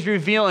 what he's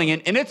revealing.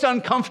 And it's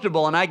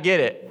uncomfortable, and I get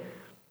it.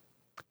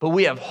 But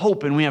we have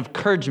hope and we have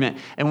encouragement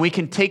and we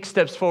can take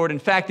steps forward. In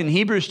fact, in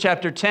Hebrews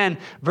chapter 10,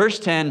 verse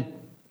 10,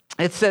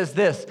 it says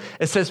this.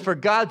 It says, "For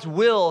God's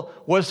will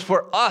was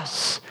for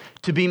us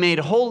to be made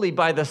holy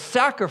by the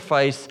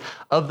sacrifice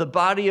of the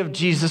body of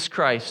Jesus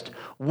Christ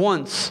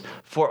once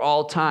for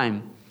all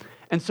time."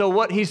 And so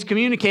what he's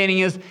communicating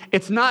is,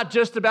 it's not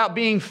just about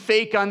being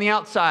fake on the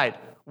outside,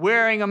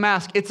 wearing a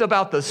mask. It's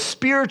about the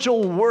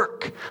spiritual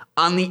work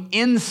on the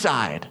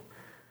inside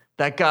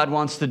that God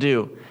wants to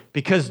do.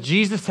 Because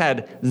Jesus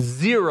had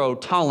zero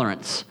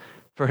tolerance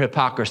for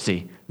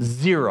hypocrisy.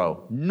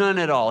 Zero. None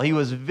at all. He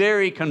was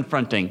very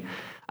confronting.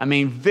 I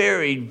mean,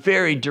 very,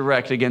 very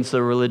direct against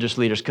the religious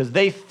leaders, because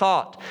they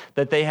thought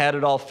that they had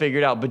it all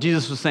figured out. But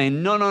Jesus was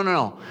saying,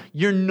 no.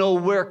 You're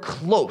nowhere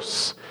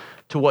close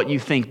to what you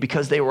think,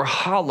 because they were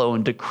hollow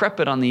and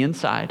decrepit on the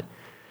inside.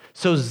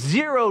 So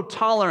zero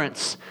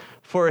tolerance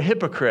for a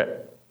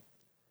hypocrite.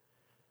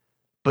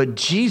 But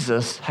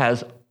Jesus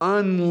has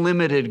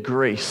unlimited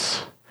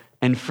grace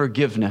and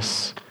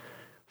forgiveness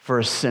for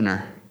a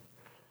sinner.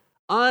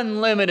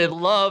 Unlimited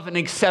love and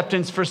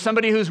acceptance for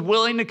somebody who's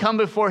willing to come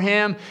before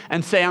him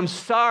and say, "I'm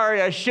sorry,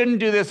 I shouldn't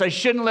do this, I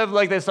shouldn't live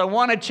like this, I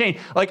want to change."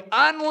 Like,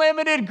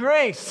 unlimited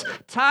grace,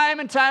 time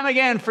and time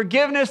again,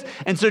 forgiveness.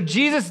 And so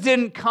Jesus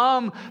didn't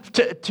come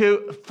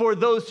for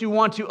those who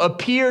want to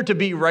appear to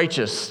be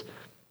righteous.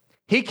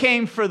 He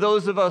came for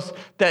those of us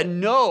that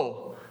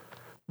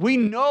we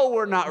know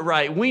we're not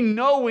right. We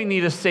know we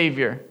need a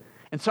Savior.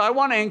 And so I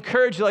want to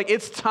encourage you,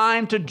 it's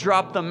time to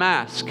drop the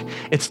mask.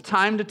 It's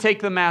time to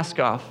take the mask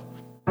off.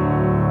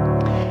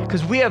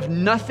 Because we have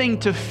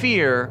nothing to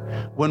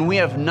fear when we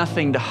have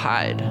nothing to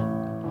hide.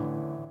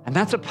 And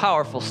that's a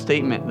powerful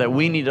statement that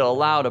we need to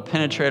allow to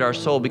penetrate our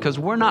soul, because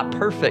we're not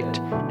perfect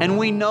and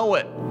we know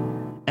it.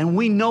 And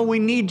we know we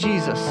need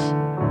Jesus.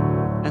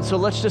 And so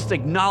let's just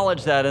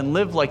acknowledge that and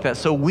live like that.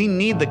 So we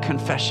need the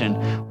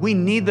confession. We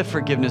need the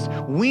forgiveness.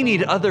 We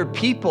need other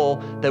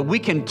people that we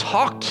can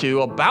talk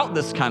to about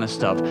this kind of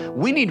stuff.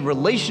 We need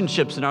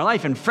relationships in our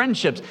life and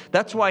friendships.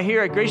 That's why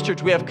here at Grace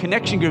Church we have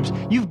connection groups.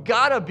 You've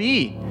got to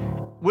be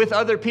with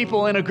other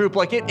people in a group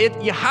like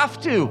it. You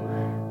have to,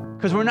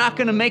 because we're not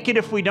going to make it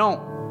if we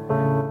don't.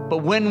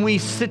 But when we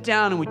sit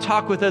down and we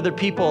talk with other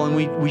people and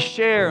we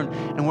share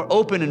and we're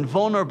open and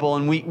vulnerable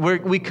and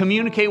we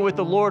communicate with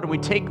the Lord and we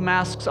take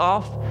masks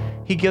off,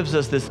 He gives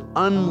us this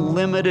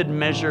unlimited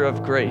measure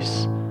of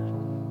grace.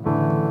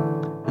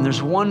 And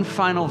there's one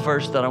final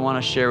verse that I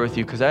want to share with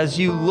you, because as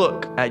you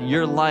look at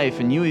your life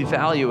and you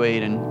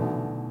evaluate, and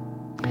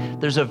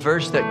there's a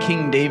verse that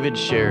King David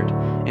shared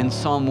in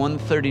Psalm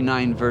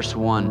 139, verse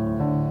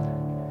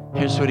 1.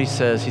 Here's what he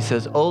says. He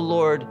says, "O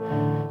Lord,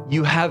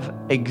 you have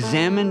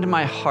examined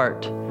my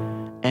heart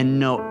and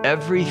know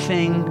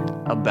everything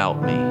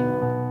about me."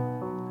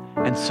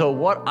 And so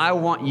what I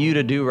want you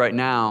to do right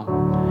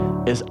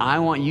now is I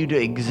want you to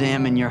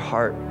examine your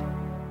heart.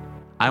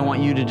 I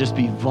want you to just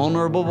be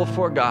vulnerable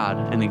before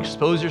God and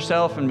expose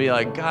yourself and be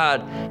like,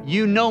 "God,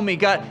 you know me,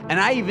 God."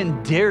 And I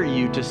even dare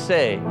you to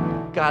say,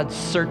 "God,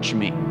 search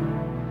me.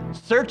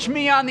 Search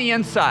me on the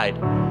inside.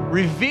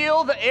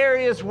 Reveal the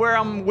areas where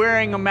I'm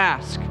wearing a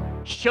mask.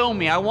 Show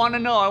me. I want to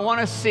know. I want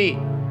to see."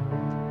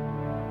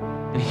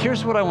 And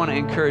here's what I want to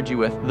encourage you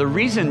with. The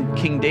reason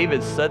King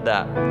David said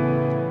that,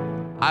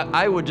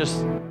 I would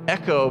just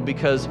echo,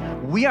 because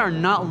we are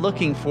not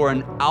looking for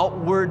an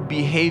outward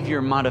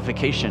behavior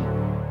modification.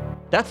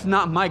 That's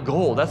not my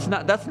goal. That's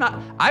not,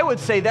 I would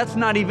say that's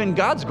not even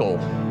God's goal.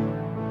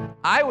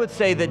 I would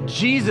say that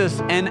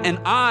Jesus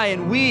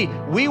and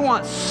we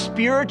want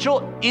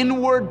spiritual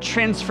inward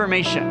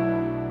transformation.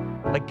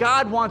 Like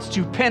God wants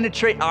to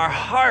penetrate our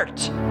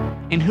heart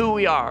in who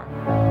we are.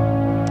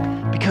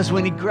 Because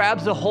when He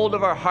grabs a hold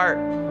of our heart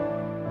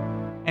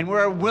and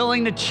we're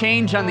willing to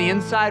change on the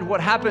inside,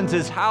 what happens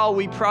is how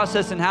we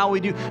process and how we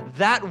do,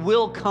 that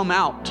will come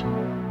out.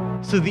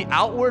 So the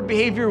outward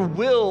behavior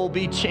will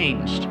be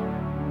changed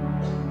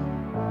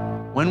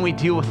when we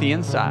deal with the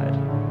inside.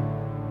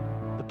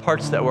 The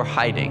parts that we're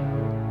hiding,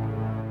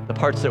 the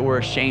parts that we're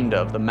ashamed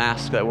of, the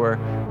mask that we're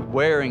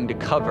wearing to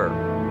cover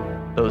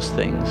those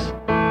things.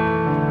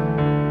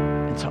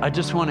 And so I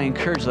just want to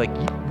encourage, like,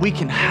 we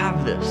can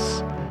have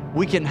this.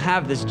 We can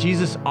have this.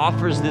 Jesus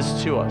offers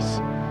this to us.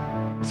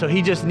 So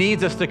He just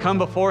needs us to come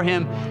before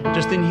Him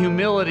just in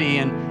humility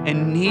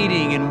and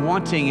needing and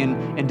wanting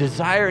and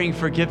desiring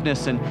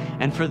forgiveness.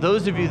 And for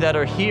those of you that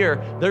are here,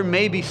 there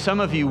may be some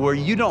of you where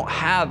you don't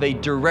have a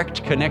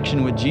direct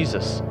connection with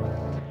Jesus.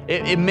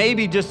 It may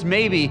be, just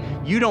maybe,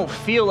 you don't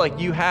feel like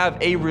you have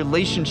a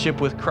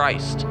relationship with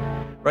Christ.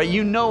 Right?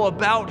 You know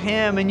about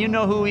Him and you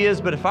know who He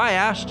is, but if I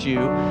asked you,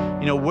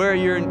 where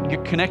your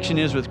connection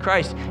is with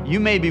Christ, you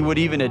maybe would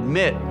even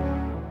admit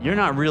you're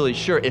not really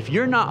sure. If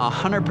you're not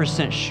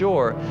 100%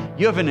 sure,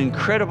 you have an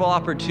incredible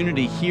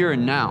opportunity here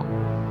and now,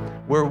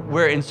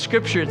 where in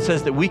Scripture it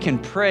says that we can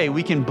pray,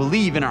 we can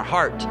believe in our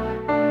heart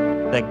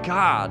that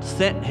God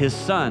sent His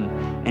Son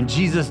and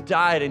Jesus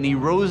died and He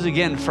rose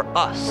again for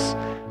us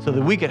so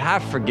that we could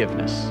have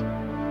forgiveness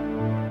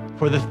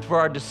for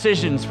our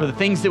decisions, for the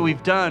things that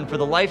we've done, for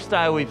the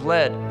lifestyle we've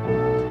led.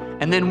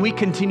 And then we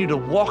continue to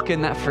walk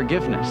in that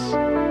forgiveness.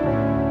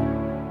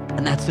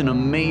 And that's an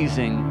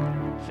amazing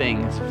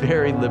thing. It's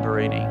very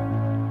liberating.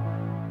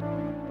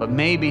 But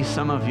maybe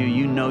some of you,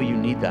 you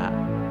need that.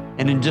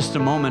 And in just a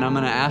moment, I'm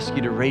going to ask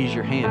you to raise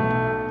your hand.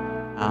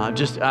 I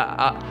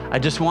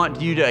just want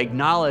you to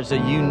acknowledge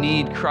that you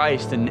need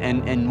Christ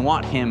and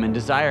want Him and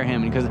desire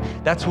Him, because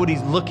that's what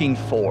He's looking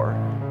for.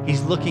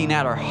 He's looking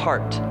at our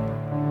heart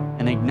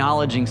and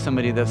acknowledging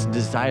somebody that's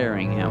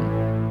desiring Him.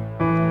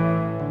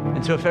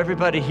 And so if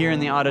everybody here in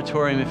the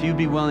auditorium, if you'd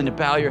be willing to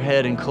bow your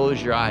head and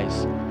close your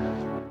eyes,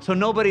 so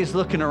nobody's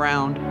looking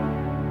around.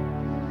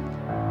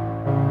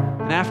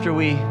 And after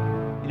we,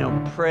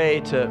 pray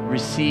to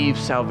receive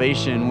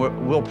salvation,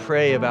 we'll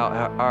pray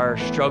about our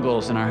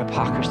struggles and our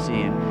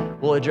hypocrisy,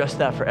 and we'll address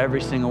that for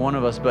every single one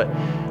of us. But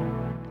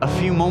a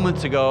few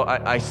moments ago,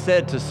 I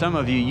said to some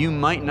of you, you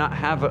might not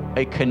have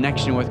a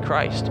connection with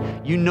Christ.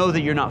 You know that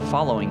you're not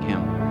following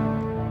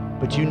Him,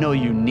 but you know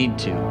you need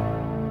to.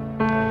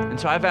 And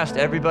so I've asked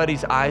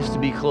everybody's eyes to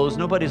be closed.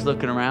 Nobody's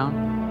looking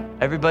around.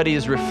 Everybody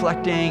is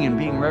reflecting and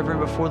being reverent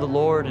before the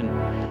Lord.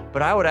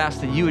 But I would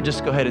ask that you would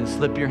just go ahead and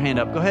slip your hand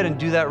up. Go ahead and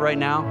do that right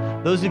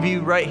now. Those of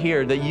you right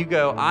here that you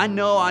go, I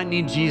know I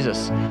need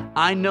Jesus.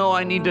 I know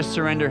I need to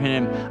surrender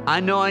Him. I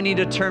know I need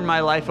to turn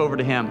my life over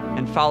to Him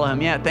and follow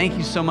Him. Yeah, thank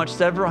you so much.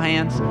 Several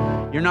hands.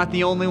 You're not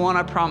the only one,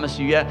 I promise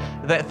you.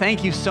 Yeah,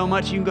 thank you so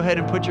much. You can go ahead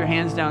and put your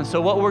hands down.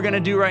 So what we're going to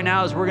do right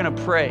now is we're going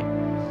to pray.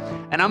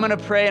 And I'm going to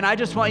pray, and I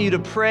just want you to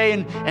pray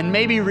and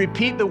maybe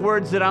repeat the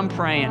words that I'm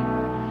praying.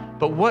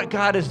 But what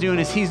God is doing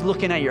is He's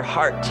looking at your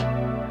heart.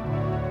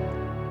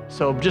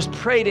 So just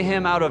pray to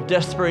him out of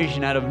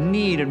desperation, out of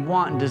need and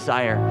want and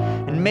desire.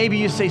 And maybe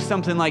you say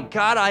something like,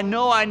 God, I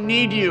know I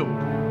need you.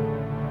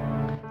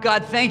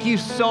 God, thank you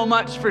so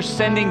much for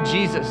sending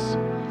Jesus.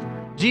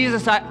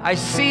 Jesus, I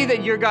see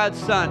that you're God's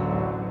son.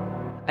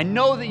 I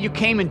know that you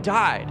came and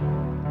died.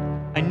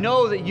 I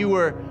know that you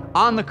were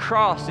on the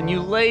cross and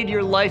you laid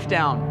your life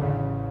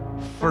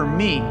down for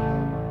me.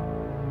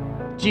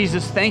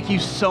 Jesus, thank you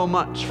so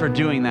much for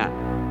doing that.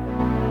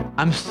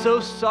 I'm so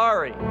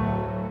sorry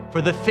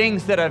for the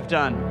things that I've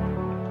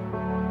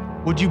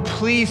done. Would you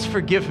please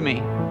forgive me?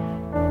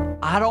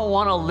 I don't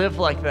want to live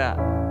like that.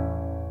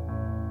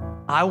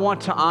 I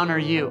want to honor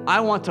you. I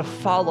want to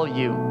follow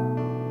you.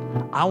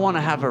 I want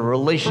to have a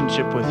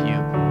relationship with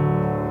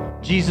you.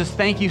 Jesus,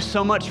 thank you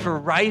so much for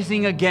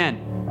rising again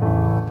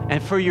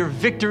and for your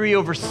victory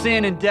over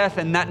sin and death,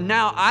 and that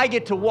now I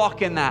get to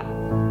walk in that.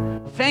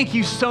 Thank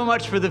you so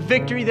much for the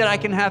victory that I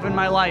can have in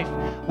my life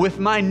with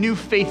my new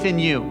faith in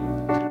you,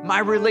 my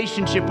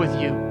relationship with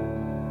you.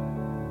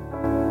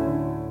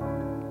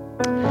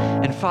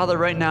 And Father,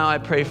 right now I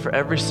pray for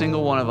every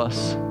single one of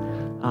us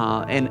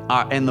and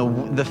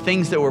the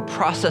things that we're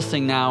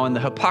processing now and the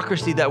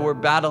hypocrisy that we're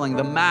battling,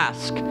 the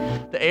mask,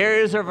 the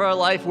areas of our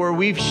life where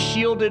we've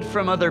shielded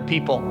from other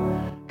people.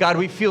 God,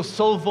 we feel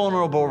so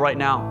vulnerable right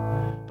now.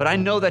 But I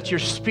know that your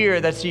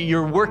spirit,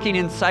 you're working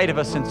inside of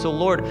us. And so,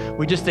 Lord,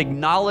 we just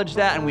acknowledge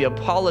that and we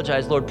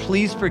apologize. Lord,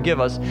 please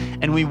forgive us.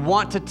 And we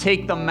want to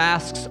take the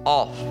masks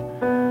off.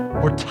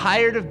 We're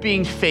tired of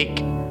being fake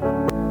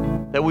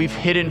that we've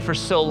hidden for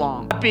so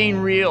long. Not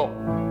being real.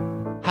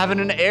 Having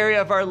an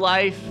area of our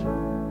life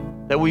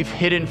that we've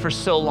hidden for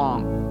so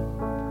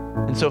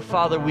long. And so,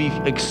 Father, we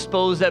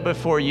expose that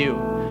before you.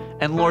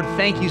 And Lord,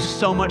 thank you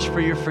so much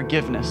for your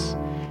forgiveness.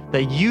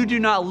 That you do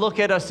not look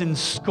at us in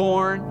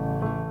scorn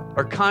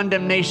or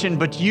condemnation,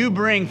 but you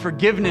bring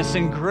forgiveness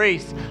and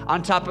grace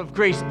on top of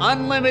grace,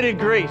 unlimited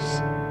grace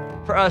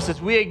for us. As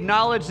we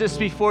acknowledge this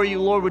before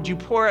you, Lord, would you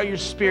pour out your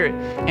spirit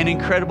in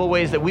incredible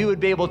ways that we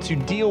would be able to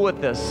deal with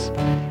this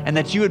and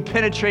that you would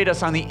penetrate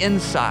us on the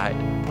inside.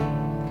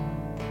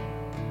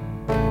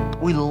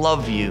 We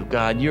love you,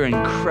 God. You're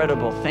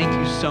incredible. Thank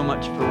you so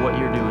much for what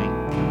you're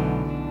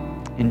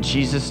doing. In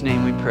Jesus'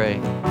 name we pray.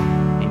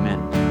 Amen.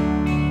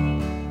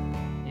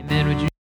 Amen. Would you